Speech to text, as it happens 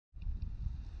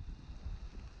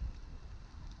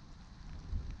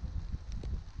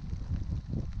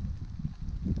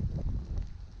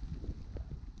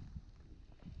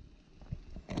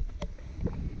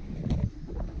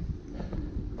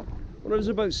when I was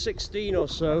about 16 or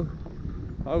so,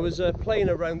 I was playing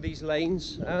around these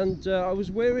lanes, and I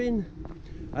was wearing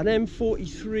an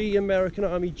M43 American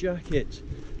Army jacket,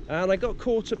 and I got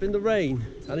caught up in the rain,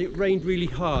 and it rained really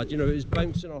hard, you know, it was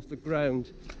bouncing off the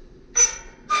ground.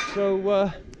 So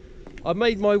I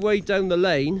made my way down the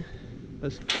lane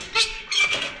as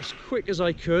quick as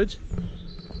I could,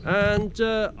 and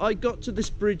I got to this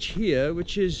bridge here,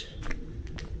 which is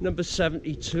number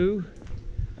 72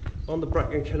 on the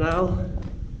Bracken Canal.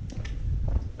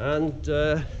 And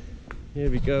here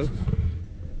we go. I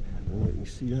don't know if you can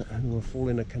see that. I don't want to fall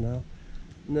in a canal.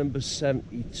 Number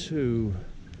 72.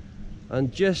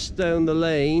 And just down the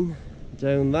lane,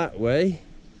 down that way,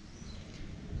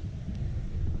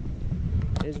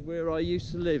 is where I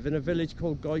used to live, in a village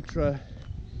called Goitra,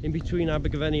 in between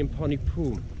Abergavenny and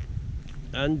Pontypool.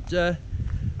 And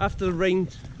after the rain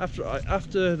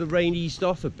eased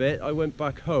off a bit, I went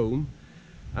back home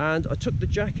and I took the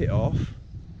jacket off,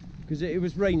 because it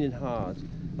was raining hard,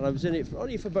 and I was in it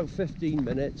only for about 15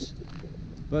 minutes,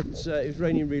 but it was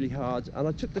raining really hard, and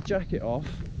I took the jacket off,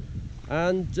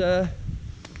 and the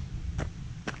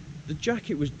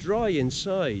jacket was dry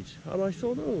inside, and I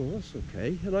thought, oh, that's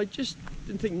okay, and I just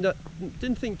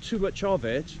didn't think too much of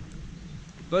it.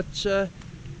 But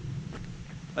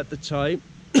at the time,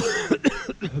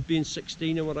 being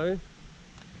 16 or whatever,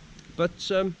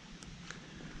 but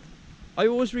I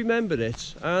always remembered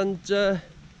it, and the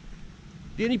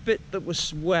only bit that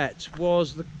was wet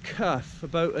was the cuff,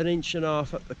 about 1.5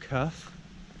 inches at the cuff,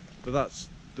 but that's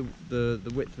the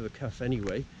width of the cuff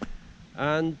anyway,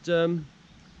 and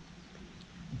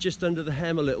just under the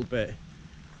hem a little bit.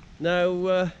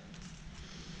 Now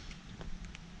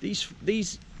the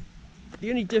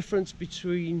only difference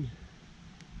between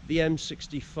the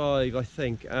M65, I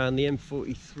think, and the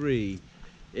M43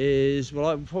 is,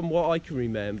 well, from what I can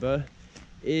remember,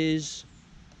 is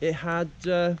it had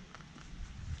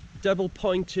double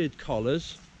pointed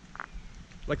collars,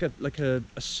 like a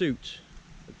suit,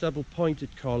 double pointed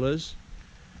collars,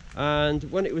 and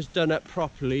when it was done up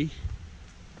properly,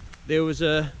 there was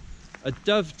a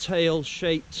dovetail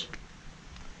shaped,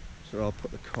 so I'll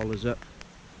put the collars up,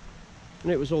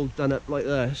 and it was all done up like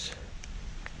this.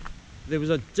 There was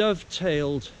a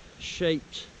dovetailed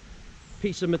shaped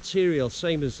piece of material,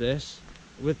 same as this,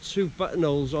 with 2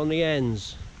 buttonholes on the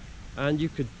ends, and you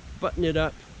could button it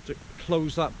up to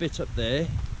close that bit up there.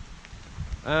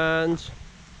 And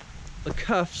the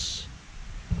cuffs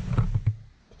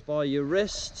by your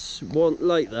wrists weren't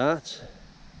like that.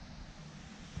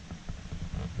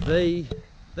 They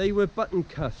were button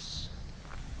cuffs,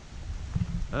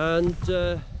 and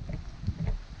the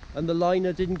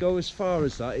liner didn't go as far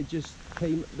as that. It just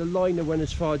came, the liner went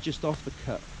as far just off the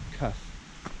cuff.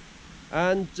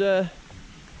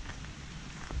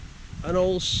 And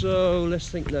also, let's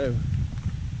think now,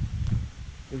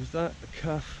 it was that, the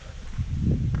cuff,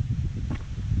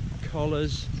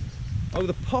 collars, oh,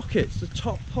 the pockets, the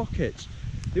top pockets,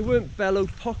 they weren't bellow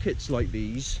pockets like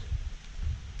these.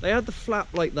 They had the flap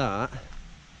like that,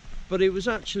 but it was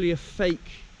actually a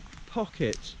fake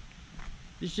pocket.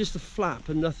 It's just a flap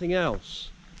and nothing else.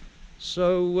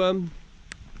 So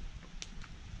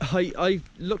I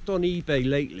looked on eBay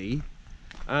lately,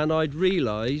 and I'd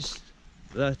realised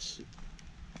that,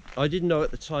 I didn't know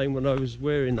at the time when I was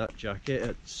wearing that jacket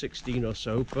at 16 or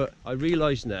so, but I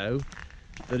realise now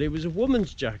that it was a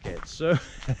woman's jacket. So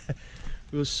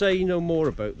we'll say no more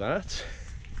about that.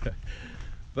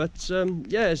 But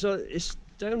yeah, so it's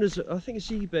down as, I think it's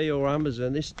eBay or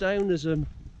Amazon, it's down as a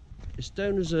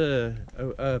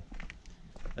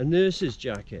nurse's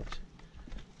jacket.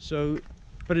 So,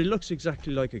 but it looks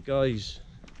exactly like a guy's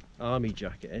army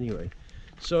jacket anyway.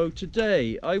 So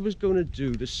today I was going to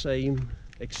do the same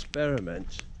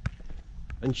experiment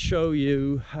and show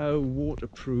you how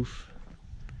waterproof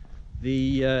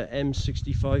the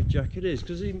M65 jacket is,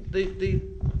 because let's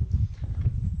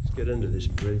get under this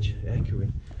bridge,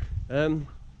 echoing,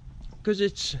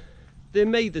 because they're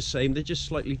made the same, they're just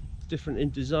slightly different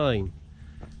in design.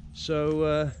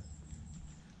 So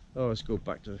oh, let's go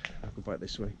back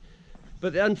this way.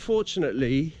 But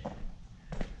unfortunately,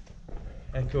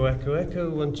 echo, echo, echo,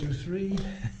 1 2 3.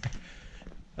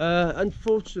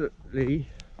 Unfortunately,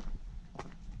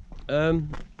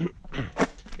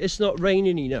 it's not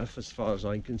raining enough as far as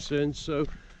I'm concerned. So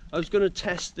I was going to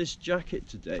test this jacket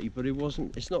today, but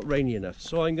it's not raining enough.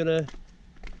 So I'm gonna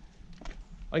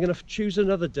choose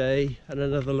another day and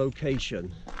another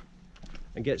location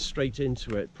and get straight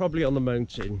into it, probably on the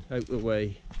mountain, out the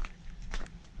way,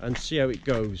 and see how it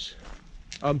goes.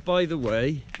 And by the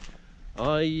way,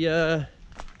 I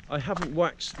haven't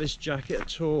waxed this jacket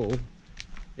at all.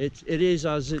 It is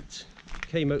as it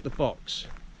came out the box.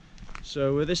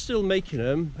 So they're still making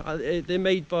them. They're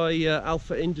made by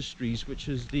Alpha Industries, which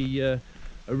is the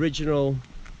original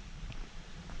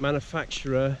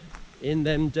manufacturer in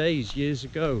them days, years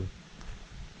ago.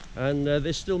 And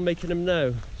they're still making them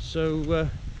now. So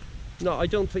no, I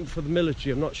don't think for the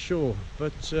military, I'm not sure,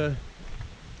 but they're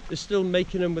still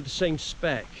making them with the same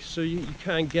spec, so you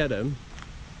can get them.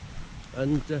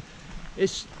 And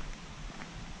this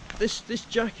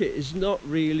jacket is not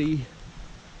really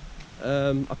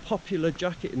a popular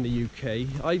jacket in the UK.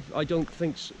 I don't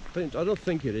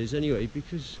think it is anyway,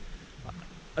 because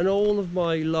in all of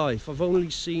my life I've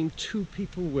only seen 2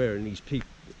 people wearing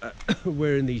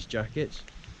these jackets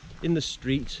in the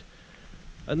street,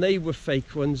 and they were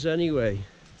fake ones anyway.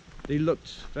 They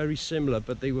looked very similar,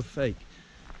 but they were fake.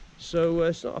 So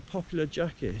it's not a popular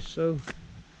jacket. So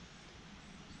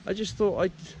I just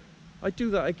thought I'd do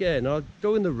that again. I'd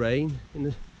go in the rain.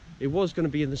 It was going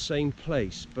to be in the same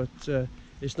place, but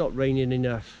it's not raining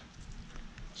enough.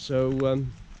 So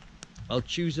I'll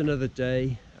choose another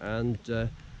day, and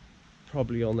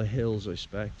probably on the hills, I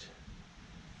expect.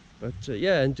 But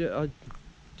yeah, and I'd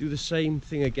do the same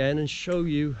thing again and show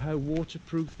you how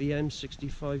waterproof the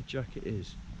M65 jacket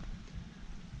is.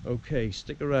 Okay,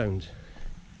 stick around.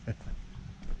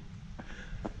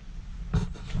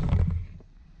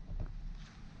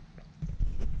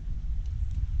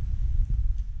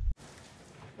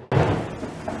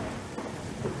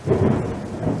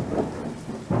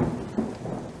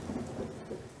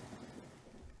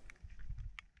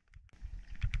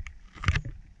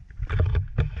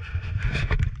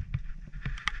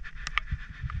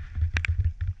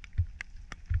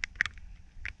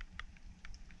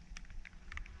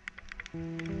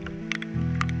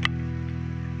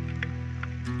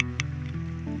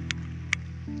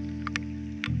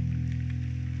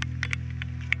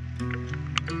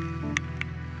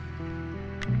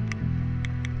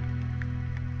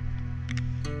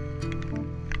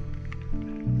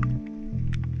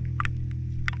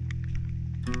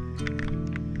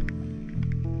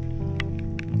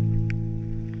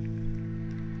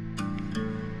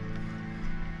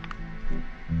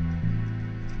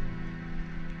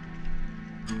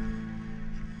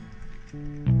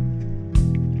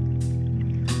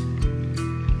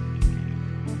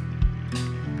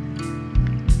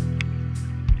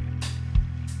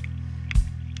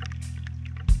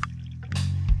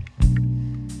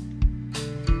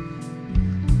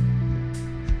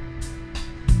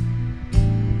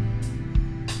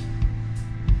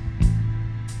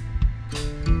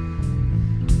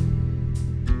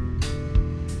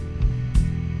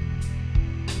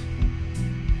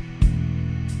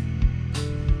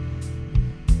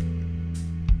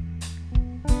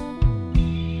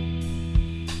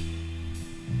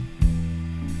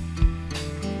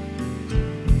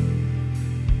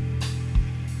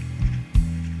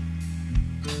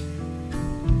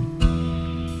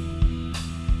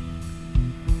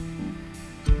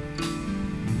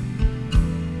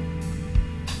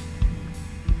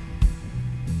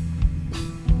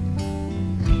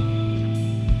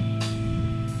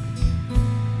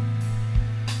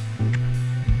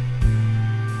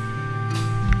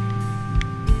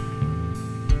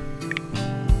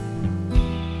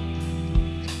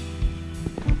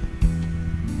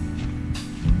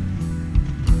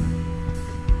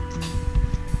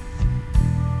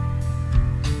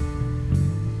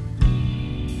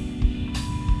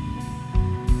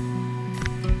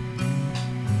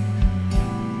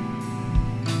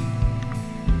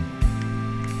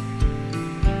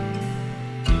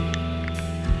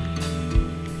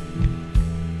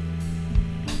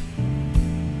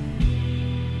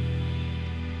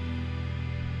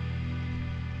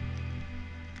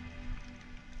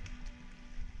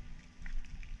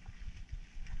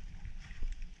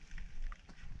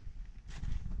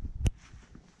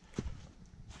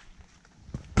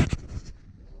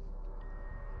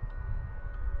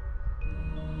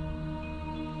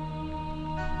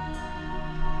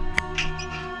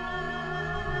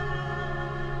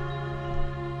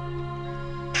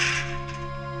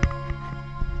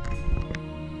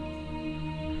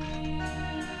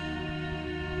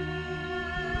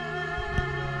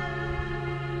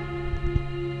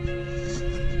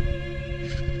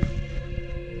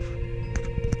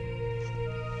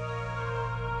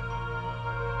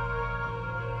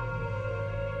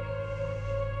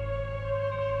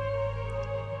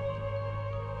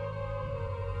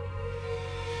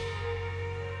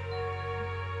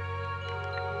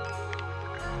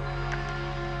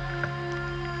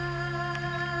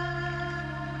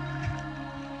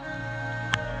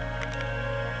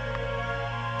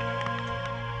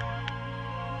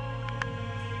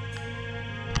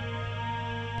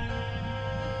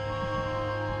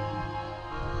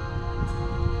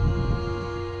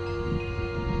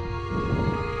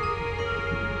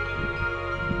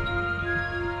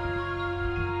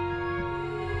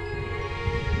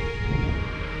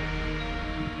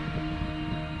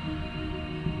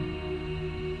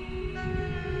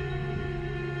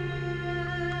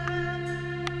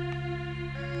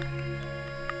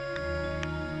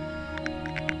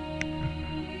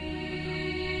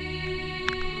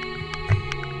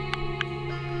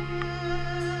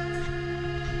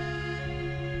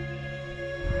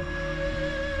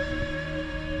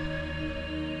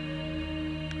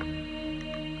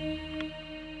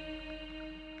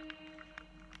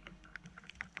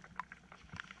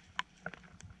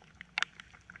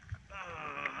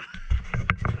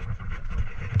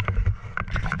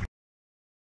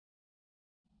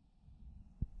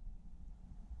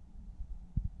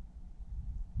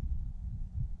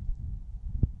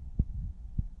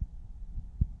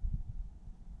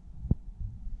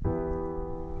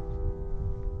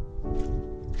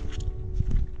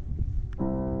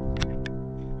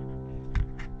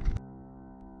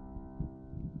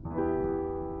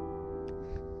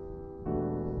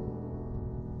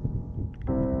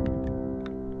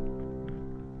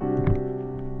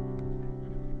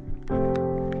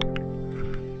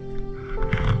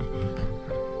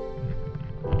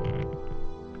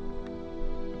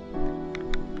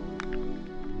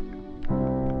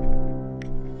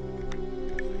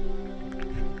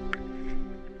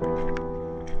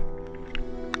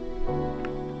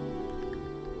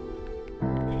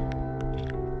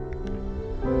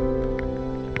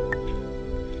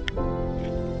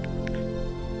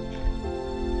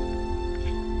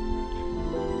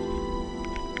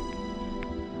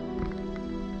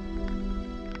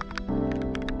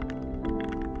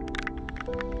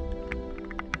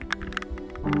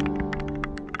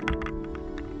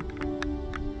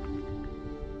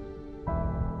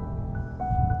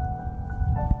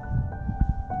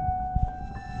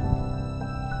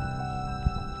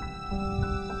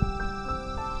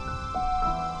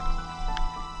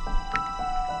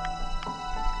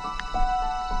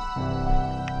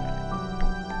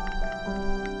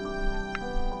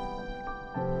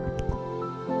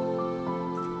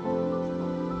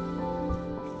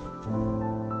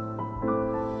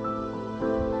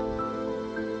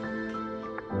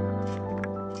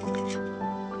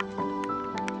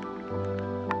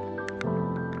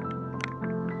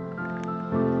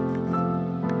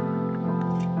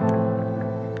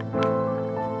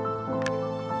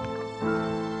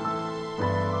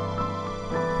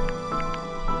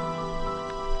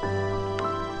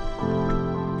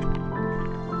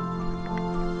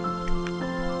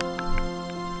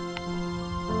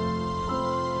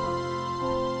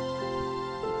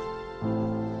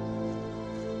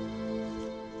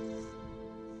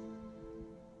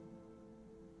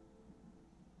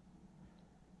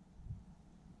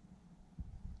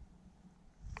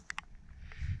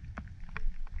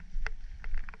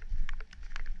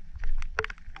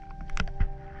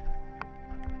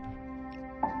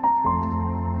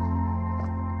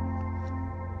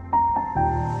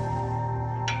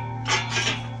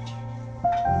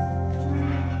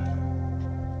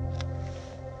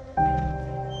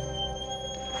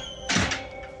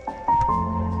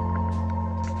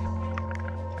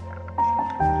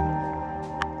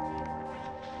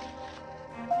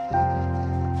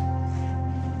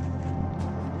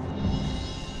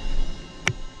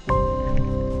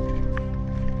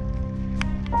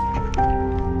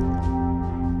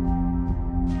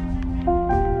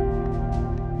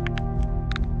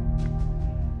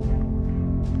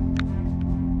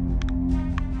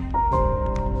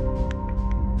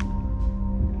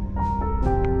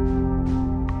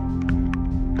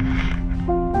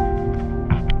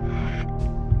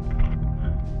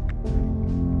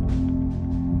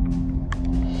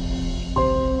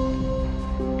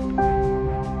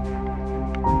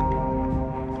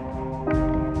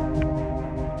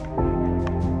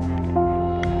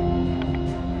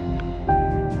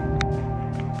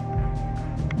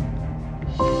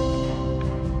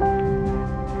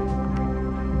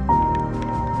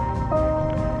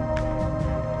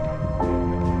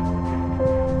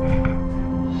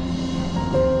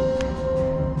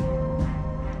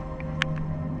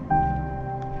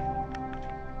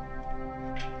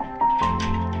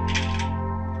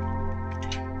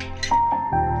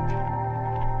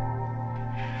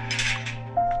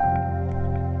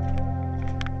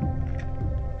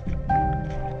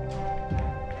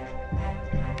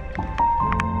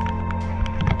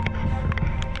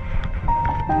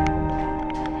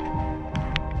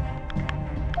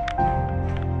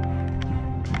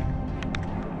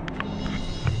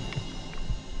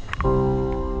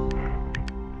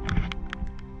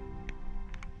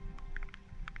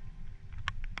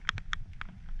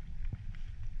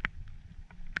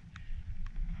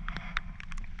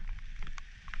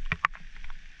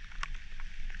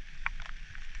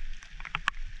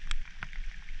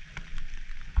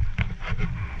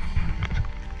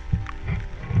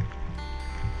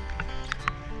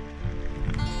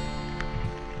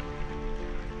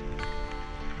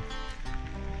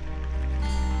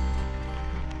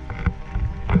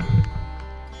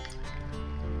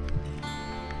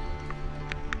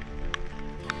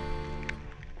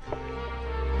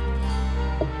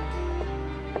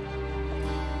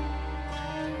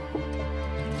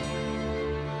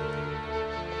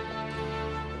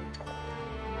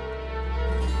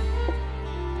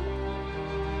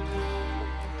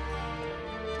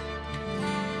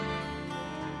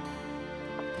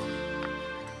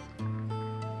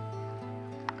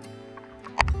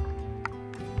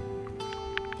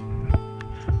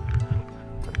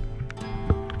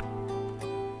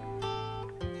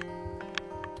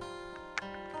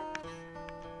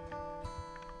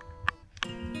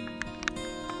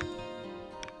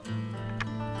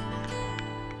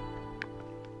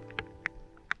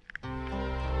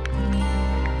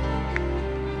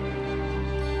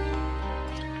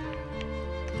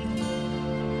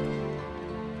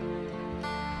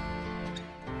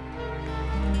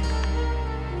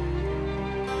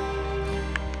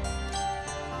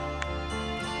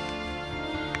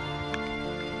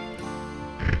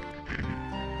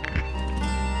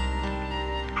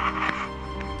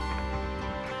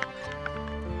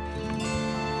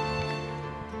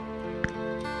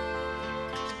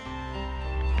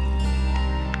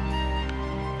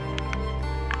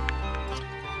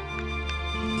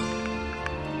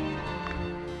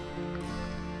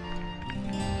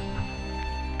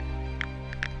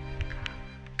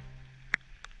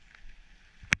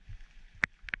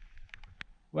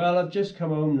 Well, I've just come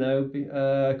home now.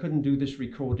 I couldn't do this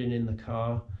recording in the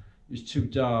car. It was too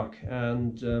dark,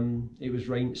 and it was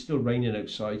still raining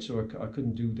outside, so I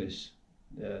couldn't do this,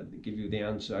 give you the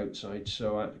answer outside,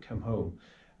 so I had to come home.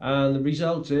 And the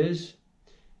result is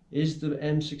the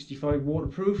M65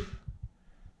 waterproof?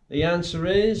 The answer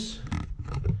is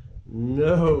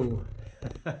no.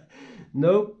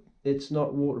 Nope, it's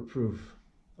not waterproof.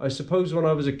 I suppose when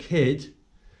I was a kid,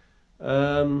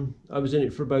 I was in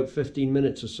it for about 15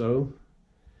 minutes or so,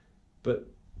 but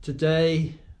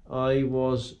today I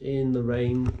was in the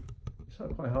rain. It's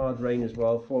not quite hard rain as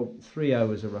well, for 3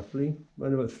 hours roughly,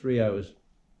 around about 3 hours,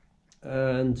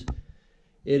 and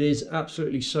it is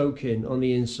absolutely soaking on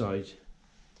the inside.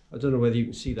 I don't know whether you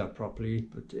can see that properly,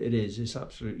 but it's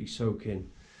absolutely soaking,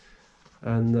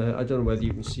 and I don't know whether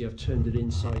you can see I've turned it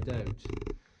inside out.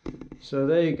 So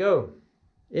there you go,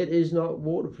 it is not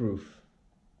waterproof.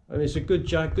 I mean, it's a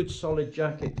good solid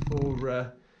jacket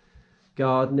for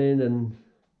gardening and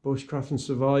bushcraft and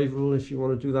survival, if you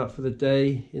want to do that for the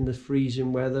day in the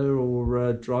freezing weather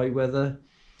or dry weather,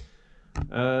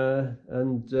 or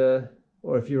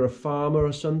if you're a farmer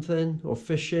or something, or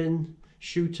fishing,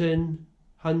 shooting,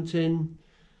 hunting,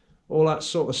 all that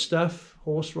sort of stuff,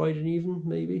 horse riding even,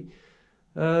 maybe.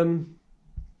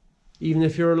 Even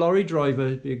if you're a lorry driver,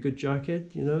 it'd be a good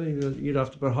jacket, you know. You'd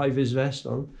have to put a high-vis vest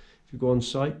on if you go on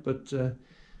site, but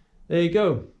there you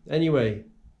go. Anyway,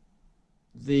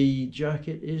 the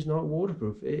jacket is not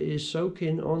waterproof. It is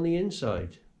soaking on the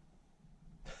inside.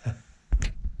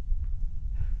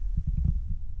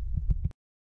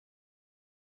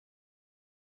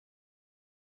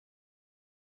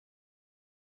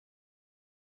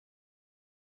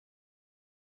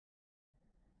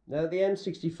 Now the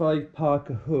M65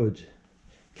 parka hood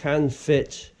can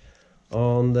fit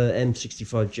on the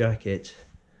M65 jacket.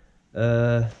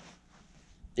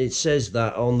 It says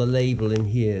that on the label in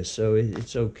here, so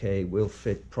it's okay, it will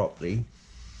fit properly.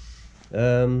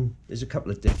 There's a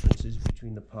couple of differences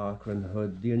between the parka and the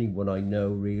hood. The only one I know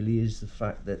really is the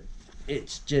fact that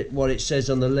it's just what it says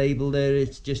on the label there.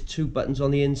 It's just 2 buttons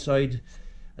on the inside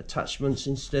attachments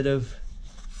instead of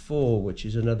 4, which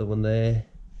is another one there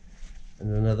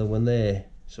and another one there.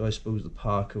 So I suppose the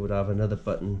parka would have another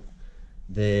button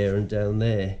there and down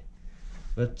there,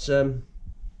 but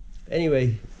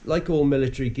anyway, like all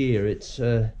military gear, it's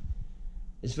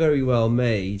very well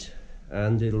made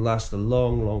and it'll last a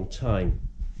long time.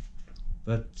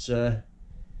 But the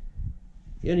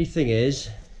only thing is,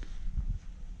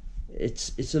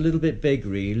 it's a little bit big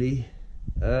really.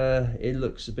 It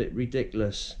looks a bit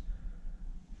ridiculous,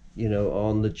 you know,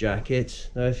 on the jacket.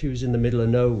 Now if you was in the middle of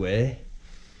nowhere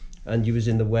and you was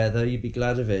in the weather, you'd be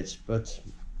glad of it, but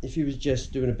if you was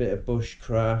just doing a bit of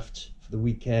bushcraft for the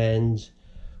weekend,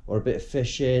 or a bit of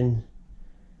fishing,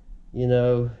 you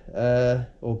know,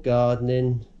 or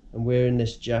gardening, and wearing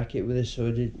this jacket with this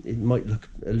hood, it might look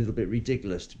a little bit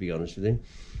ridiculous, to be honest with you.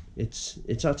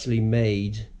 It's actually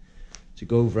made to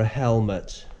go over a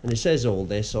helmet, and it says all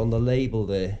this on the label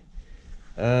there.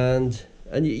 And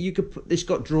you could put, it's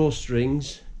got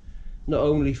drawstrings, not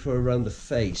only for around the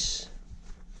face,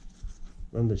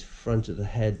 around the front of the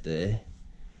head there.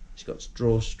 It's got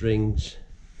drawstrings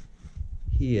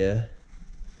here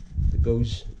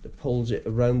that pulls it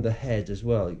around the head as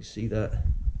well. You can see that.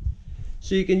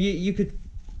 So you could,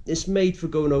 it's made for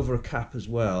going over a cap as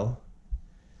well,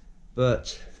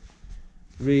 but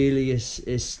really it's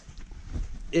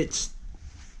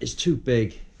too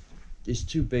big. It's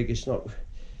too big. It's not.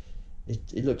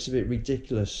 It looks a bit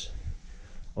ridiculous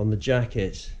on the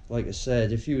jacket. Like I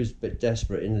said, if you was a bit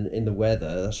desperate in the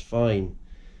weather, that's fine,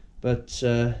 but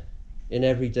in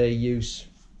everyday use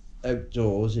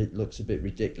outdoors, it looks a bit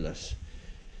ridiculous.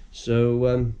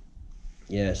 So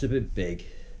yeah, it's a bit big.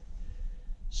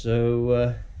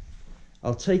 So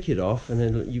I'll take it off and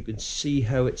then you can see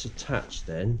how it's attached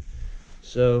then.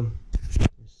 So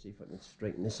let's see if I can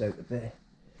straighten this out a bit.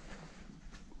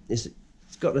 It's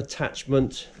got an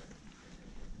attachment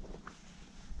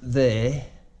there,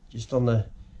 just on the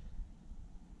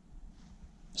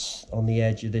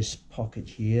edge of this pocket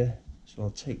here. So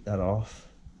I'll take that off.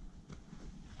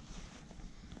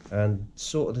 And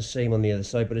sort of the same on the other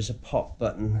side, but it's a pop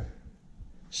button,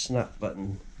 snap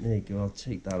button. There you go, I'll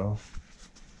take that off.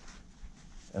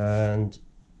 And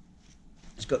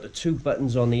it's got the 2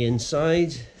 buttons on the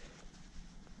inside.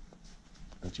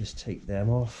 I'll just take them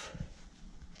off,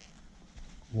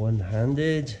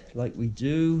 one-handed, like we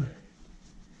do.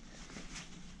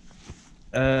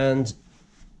 And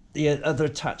the other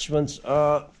attachments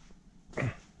are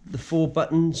the 4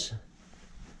 buttons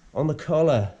on the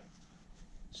collar.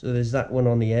 So there's that one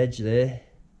on the edge there,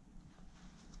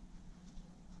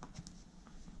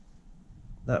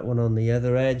 that one on the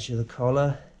other edge of the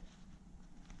collar,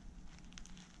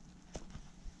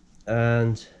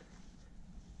 and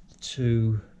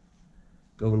two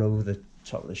going over the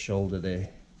top of the shoulder there.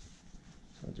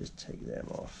 So I'll just take them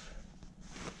off.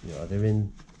 You know, they're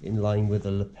in line with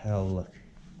the lapel, look.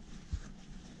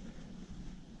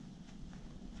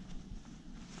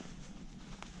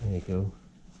 There you go.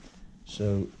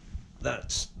 So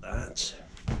that's that.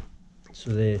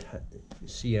 So there, you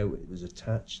see how it was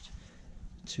attached.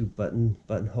 Two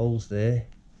buttonholes there,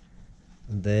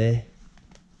 and there,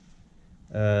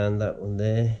 and that one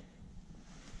there,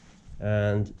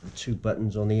 and the two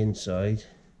buttons on the inside,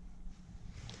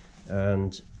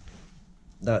 and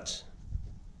that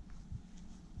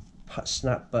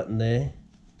snap button there,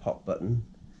 pop button,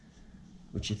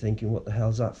 which you're thinking, what the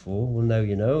hell's that for? Well, now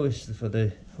you know, it's for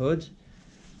the hood.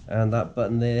 And that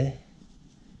button there,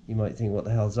 you might think, what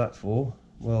the hell's that for?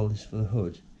 Well, it's for the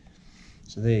hood.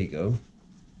 So there you go.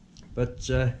 But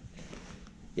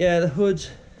yeah, the hood,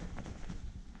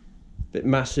 bit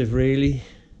massive really.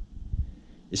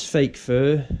 It's fake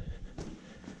fur.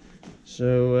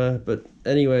 So but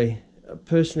anyway,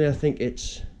 personally I think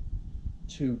it's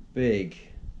too big,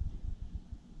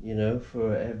 you know,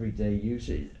 for everyday use.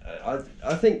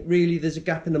 I think really there's a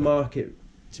gap in the market,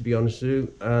 to be honest with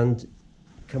you. And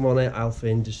come on, Alpha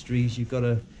Industries, you've got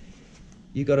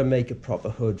to make a proper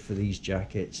hood for these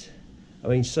jackets. I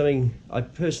mean, something, I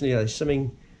personally like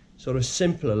something sort of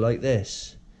simpler like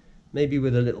this, maybe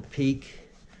with a little peak,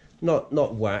 not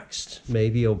waxed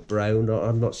maybe, or brown, or,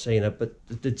 I'm not saying that, but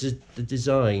the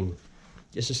design,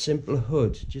 just a simple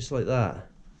hood, just like that,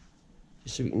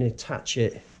 just so we can attach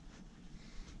it.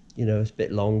 You know, it's a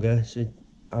bit longer, so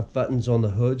have buttons on the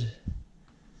hood,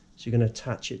 so you can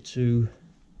attach it to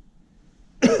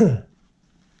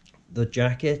the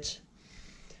jacket,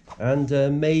 and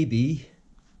maybe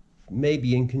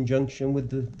in conjunction with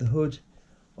the hood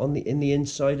on in the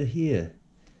inside of here.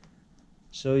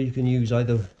 So you can use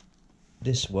either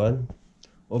this one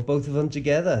or both of them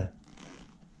together,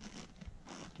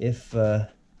 if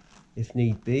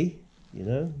need be. You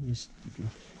know,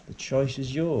 the choice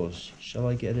is yours. Shall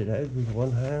I get it out with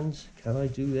one hand? Can I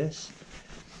do this?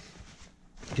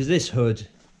 Because this hood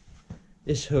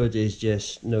is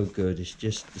just no good. It's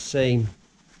just the same.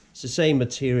 It's the same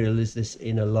material as this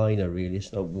inner liner, really.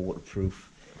 It's not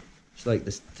waterproof. It's like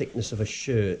the thickness of a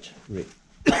shirt,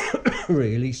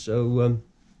 really. So,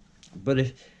 but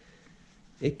if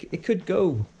it could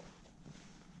go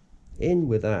in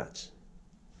with that,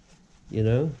 you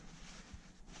know.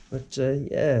 But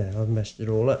yeah, I've messed it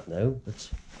all up now. But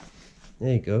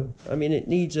there you go. I mean, it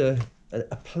needs a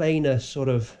plainer sort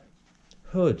of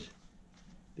hood,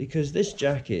 because this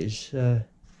jacket is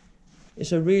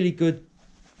it's a really good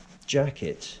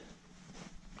jacket,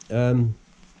 but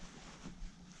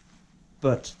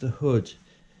the hood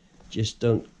just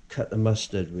don't cut the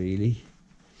mustard really.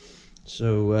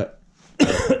 So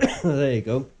there you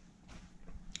go.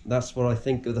 That's what I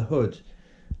think of the hood.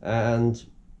 And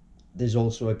there's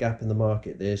also a gap in the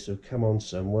market there, so come on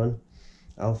someone,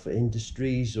 Alpha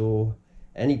Industries or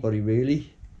anybody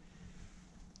really,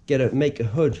 make a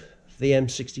hood for the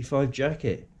M65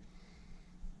 jacket.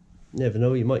 Never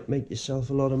know, you might make yourself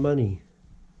a lot of money.